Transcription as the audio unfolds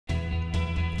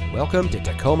Welcome to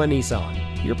Tacoma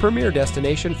Nissan, your premier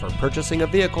destination for purchasing a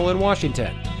vehicle in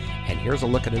Washington. And here's a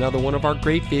look at another one of our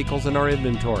great vehicles in our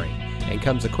inventory, and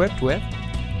comes equipped with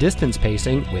distance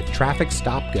pacing with traffic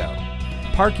stop-go,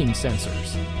 parking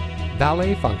sensors,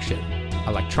 valet function,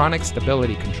 electronic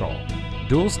stability control,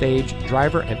 dual-stage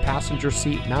driver and passenger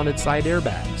seat mounted side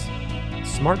airbags,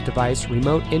 smart device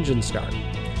remote engine start,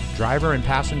 driver and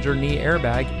passenger knee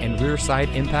airbag and rear side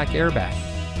impact airbag,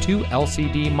 2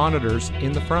 LCD monitors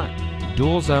in the front,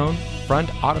 dual zone front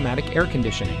automatic air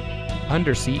conditioning,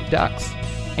 under-seat ducts,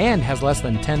 and has less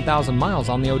than 10,000 miles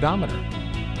on the odometer.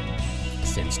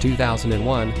 Since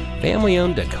 2001,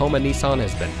 family-owned Tacoma Nissan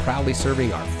has been proudly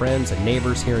serving our friends and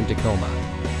neighbors here in Tacoma.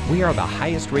 We are the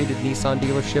highest-rated Nissan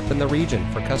dealership in the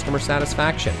region for customer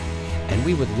satisfaction, and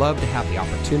we would love to have the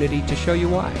opportunity to show you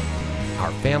why.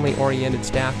 Our family-oriented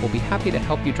staff will be happy to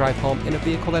help you drive home in a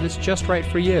vehicle that is just right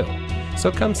for you. So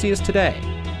come see us today.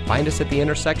 Find us at the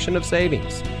intersection of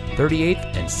Savings,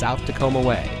 38th and South Tacoma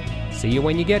Way. See you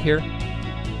when you get here.